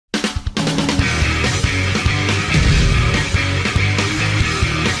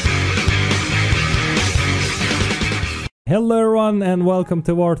Hello everyone and welcome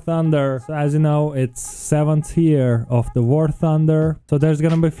to War Thunder. So as you know, it's 7th year of the War Thunder. So there's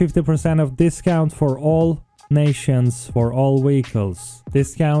gonna be 50% of discount for all nations, for all vehicles.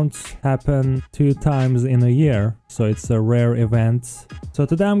 Discounts happen 2 times in a year, so it's a rare event. So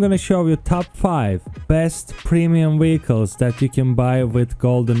today I'm gonna show you top 5 best premium vehicles that you can buy with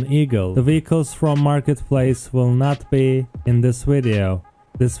Golden Eagle. The vehicles from Marketplace will not be in this video.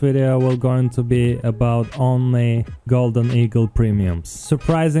 This video will going to be about only Golden Eagle premiums.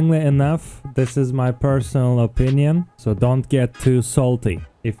 Surprisingly enough, this is my personal opinion, so don't get too salty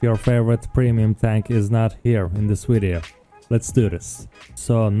if your favorite premium tank is not here in this video. Let's do this.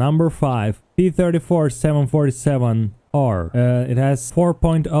 So number 5, T-34 747R. It has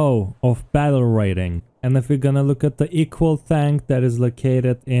 4.0 of battle rating. And if we're gonna look at the equal tank that is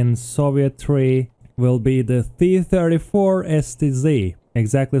located in Soviet 3, will be the T-34 STZ.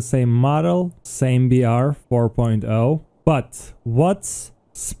 Exactly same model, same BR 4.0. But what's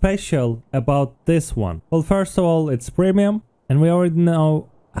special about this one? Well, first of all, it's premium, and we already know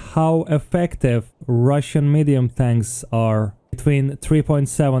how effective Russian medium tanks are between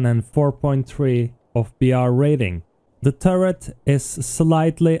 3.7 and 4.3 of BR rating. The turret is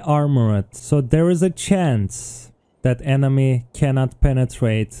slightly armored, so there is a chance that enemy cannot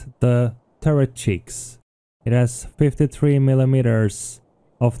penetrate the turret cheeks. It has 53 millimeters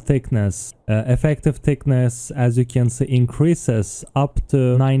of thickness. Effective thickness, as you can see, increases up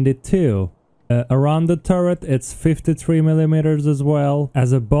to 92. Around the turret, it's 53 millimeters as well.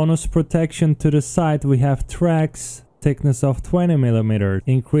 As a bonus protection to the side, we have tracks, thickness of 20 millimeters,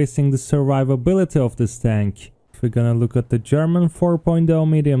 increasing the survivability of this tank. If we're gonna look at the German 4.0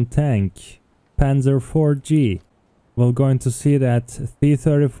 medium tank, Panzer 4G, we're going to see that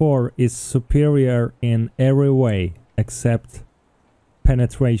T-34 is superior in every way except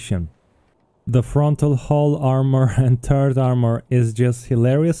penetration. The frontal hull armor and turret armor is just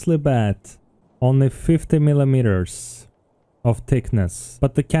hilariously bad. Only 50 millimeters of thickness.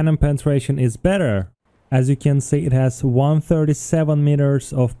 But the cannon penetration is better. As you can see, it has 137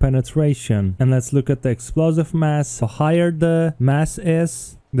 meters of penetration. And let's look at the explosive mass. The higher the mass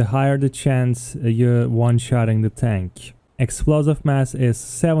is, the higher the chance you're one-shotting the tank. Explosive mass is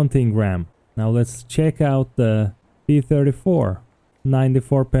 17 gram. Now let's check out the T-34.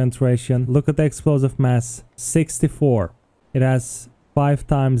 94 penetration. Look at the explosive mass, 64. It has 5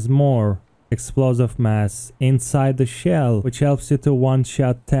 times more explosive mass inside the shell, which helps you to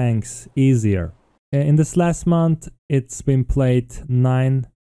one-shot tanks easier. In this last month, it's been played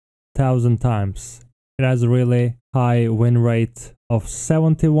 9,000 times. It has a really high win rate of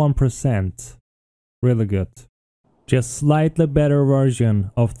 71%. Really good. Just slightly better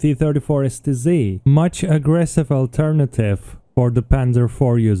version of T-34 STZ. Much aggressive alternative for the Panzer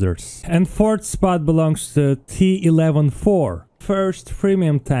IV users. And 4th spot belongs to T-11-4. First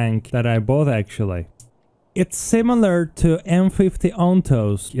premium tank that I bought actually. It's similar to M50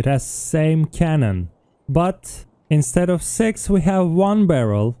 Ontos. It has same cannon. But instead of 6 we have 1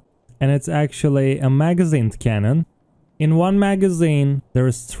 barrel. And it's actually a magazined cannon. In one magazine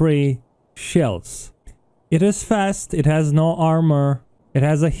there's 3 shells. It is fast, it has no armor. It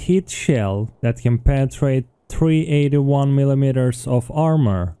has a heat shell that can penetrate 381 millimeters of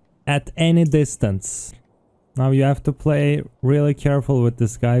armor at any distance. Now you have to play really careful with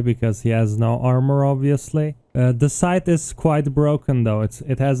this guy because he has no armor obviously. The sight is quite broken though.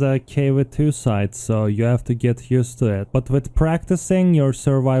 It has a KV2 sight, so you have to get used to it. But with practicing, your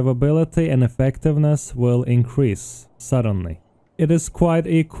survivability and effectiveness will increase suddenly. It is quite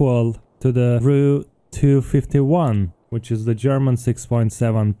equal to the Ru 251, which is the German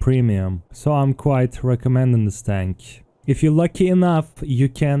 6.7 premium. So I'm quite recommending this tank. If you're lucky enough, you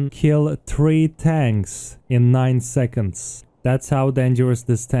can kill 3 tanks in 9 seconds. That's how dangerous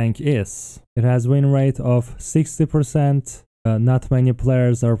this tank is. It has win rate of 60%. Not many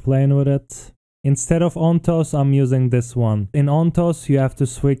players are playing with it. Instead of Ontos, I'm using this one. In Ontos, you have to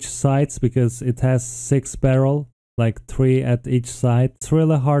switch sides because it has 6 barrel, like 3 at each side. It's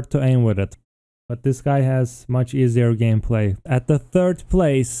really hard to aim with it. But this guy has much easier gameplay. At the 3rd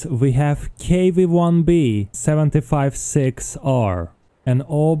place, we have KV-1B 75-6R. And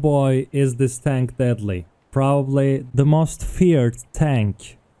oh boy, is this tank deadly. Probably the most feared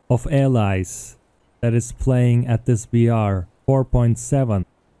tank of allies that is playing at this BR 4.7.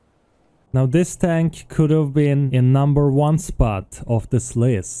 Now this tank could have been in number 1 spot of this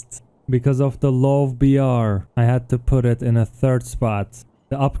list. Because of the low BR, I had to put it in a 3rd spot.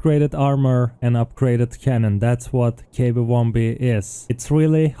 The upgraded armor and upgraded cannon, that's what KV-1B is. It's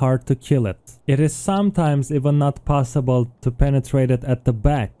really hard to kill it. It is sometimes even not possible to penetrate it at the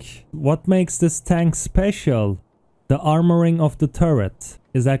back. What makes this tank special? the armoring of the turret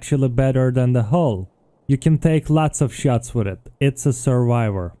is actually better than the hull. You can take lots of shots with it. It's a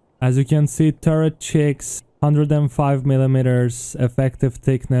survivor. As you can see, turret chicks 105 millimeters effective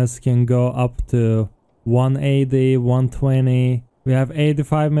thickness can go up to 180, 120. We have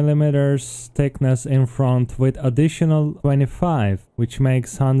 85 millimeters thickness in front with additional 25, which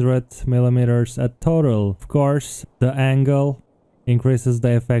makes 100 millimeters at total. Of course, the angle increases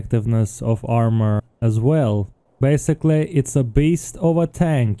the effectiveness of armor as well. Basically, it's a beast of a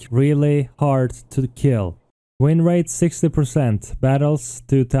tank, really hard to kill. Win rate 60%, battles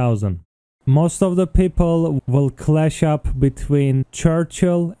 2000. Most of the people will clash up between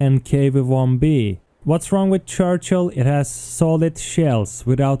Churchill and KV-1B. What's wrong with Churchill? It has solid shells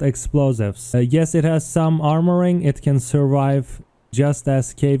without explosives. Yes, it has some armoring, it can survive just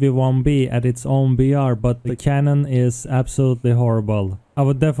as KV-1B at its own BR, but the cannon is absolutely horrible. I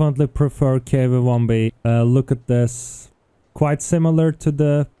would definitely prefer KV-1B. Look at this. Quite similar to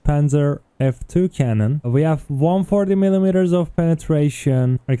the Panzer F2 cannon. We have 140 millimeters of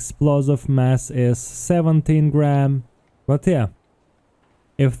penetration. Explosive mass is 17 gram. But yeah,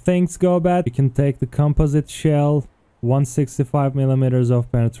 if things go bad, you can take the composite shell. 165 millimeters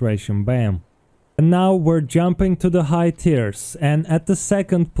of penetration. Bam. And now we're jumping to the high tiers, and at the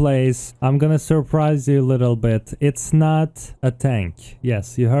second place, I'm gonna surprise you a little bit. It's not a tank.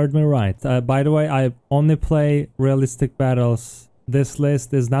 Yes, you heard me right. By the way, I only play realistic battles. This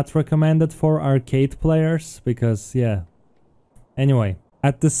list is not recommended for arcade players because, yeah. Anyway,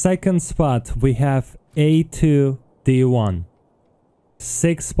 at the second spot, we have A2D1.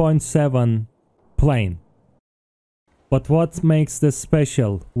 6.7 plane. But what makes this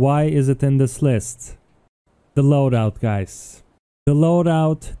special? Why is it in this list? The loadout, guys. The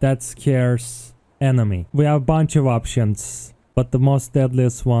loadout that scares enemy. We have a bunch of options, but the most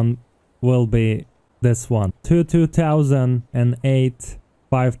deadliest one will be this one. 2000 and 8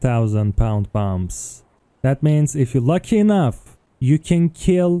 5,000 pound bombs. That means if you're lucky enough, you can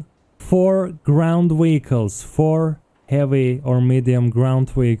kill 4 ground vehicles, 4 heavy or medium ground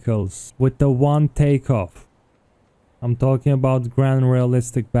vehicles with the one takeoff. I'm talking about Grand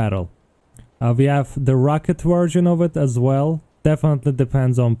Realistic Battle. We have the rocket version of it as well. Definitely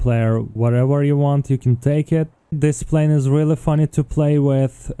depends on player. Whatever you want, you can take it. This plane is really funny to play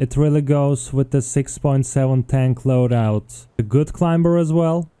with. It really goes with the 6.7 tank loadout. A good climber as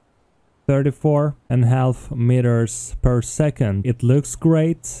well. 34.5 meters per second. It looks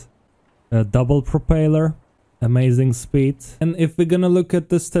great. A double propeller. Amazing speed. And if we're gonna look at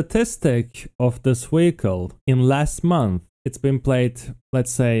the statistic of this vehicle, in last month, it's been played,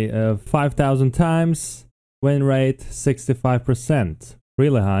 let's say, 5,000 times, win rate 65%.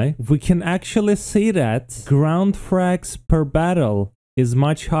 Really high. We can actually see that ground frags per battle is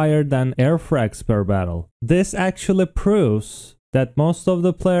much higher than air frags per battle. This actually proves that most of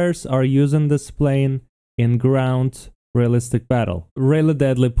the players are using this plane in ground realistic battle. Really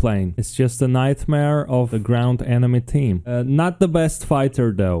deadly plane. It's just a nightmare of the ground enemy team. Not the best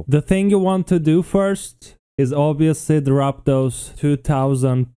fighter though. The thing you want to do first is obviously drop those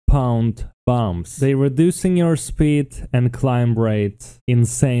 2,000 pound bombs. They're reducing your speed and climb rate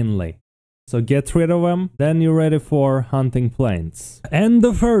insanely. So get rid of them, then you're ready for hunting planes. And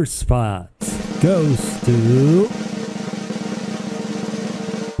the first spot goes to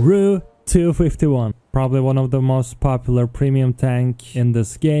Ru 251. Probably one of the most popular premium tank in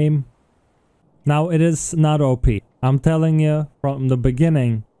this game. Now it is not OP. I'm telling you from the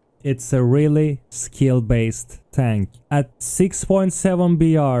beginning, it's a really skill-based tank. At 6.7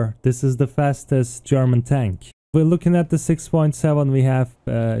 BR, this is the fastest German tank. We're looking at the 6.7, we have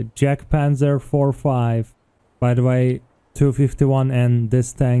Jack Panzer 4.5. By the way, 251 and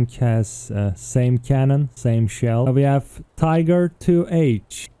this tank has same cannon, same shell. We have Tiger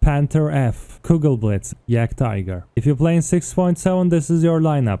 2H, Panther F, Kugelblitz, Yak Tiger. If you're playing 6.7, this is your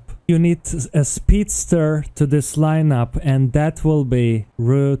lineup. You need a speedster to this lineup, and that will be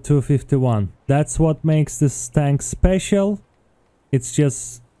Ru 251. That's what makes this tank special. It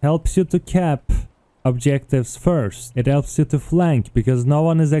just helps you to cap objectives first. It helps you to flank, because no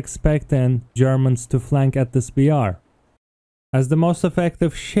one is expecting Germans to flank at this BR. As the most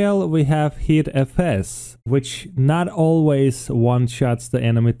effective shell, we have Heat FS, which not always one-shots the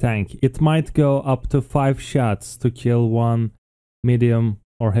enemy tank. It might go up to 5 shots to kill one medium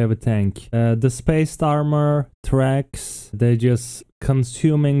or heavy tank. The spaced armor tracks, they're just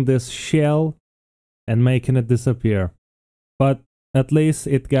consuming this shell and making it disappear. But at least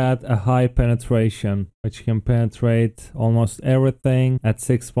it got a high penetration, which can penetrate almost everything at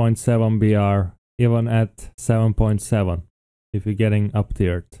 6.7 BR, even at 7.7. If you're getting up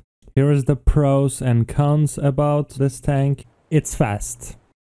tiered. Here is the pros and cons about this tank. It's fast.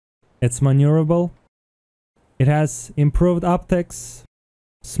 It's maneuverable. It has improved optics,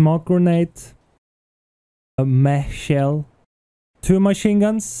 smoke grenade, a meh shell, 2 machine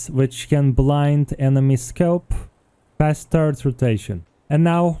guns which can blind enemy scope, fast turret rotation. And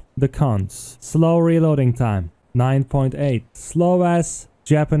now the cons. Slow reloading time, 9.8. Slow as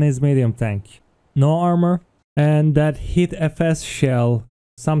Japanese medium tank. No armor. And that hit FS shell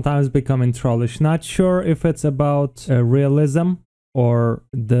sometimes becoming trollish. Not sure if it's about realism or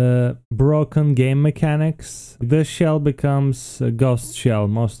the broken game mechanics. This shell becomes a ghost shell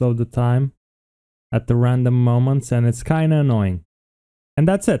most of the time at the random moments, and it's kinda annoying. And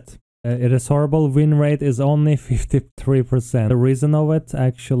that's it. It is horrible. Win rate is only 53%. The reason of it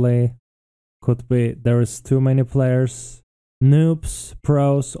actually could be there is too many players. Noobs,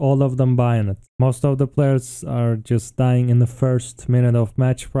 pros, all of them buying it. Most of the players are just dying in the first minute of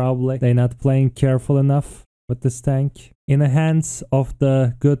match probably. They're not playing careful enough with this tank. In the hands of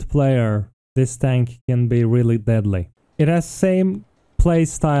the good player, this tank can be really deadly. It has same play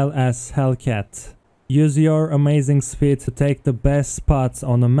style as Hellcat. Use your amazing speed to take the best spots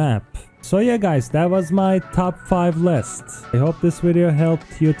on the map. So yeah guys, that was my top 5 list. I hope this video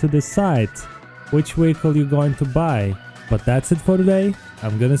helped you to decide which vehicle you're going to buy. But that's it for today.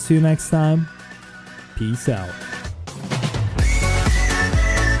 I'm gonna see you next time. Peace out.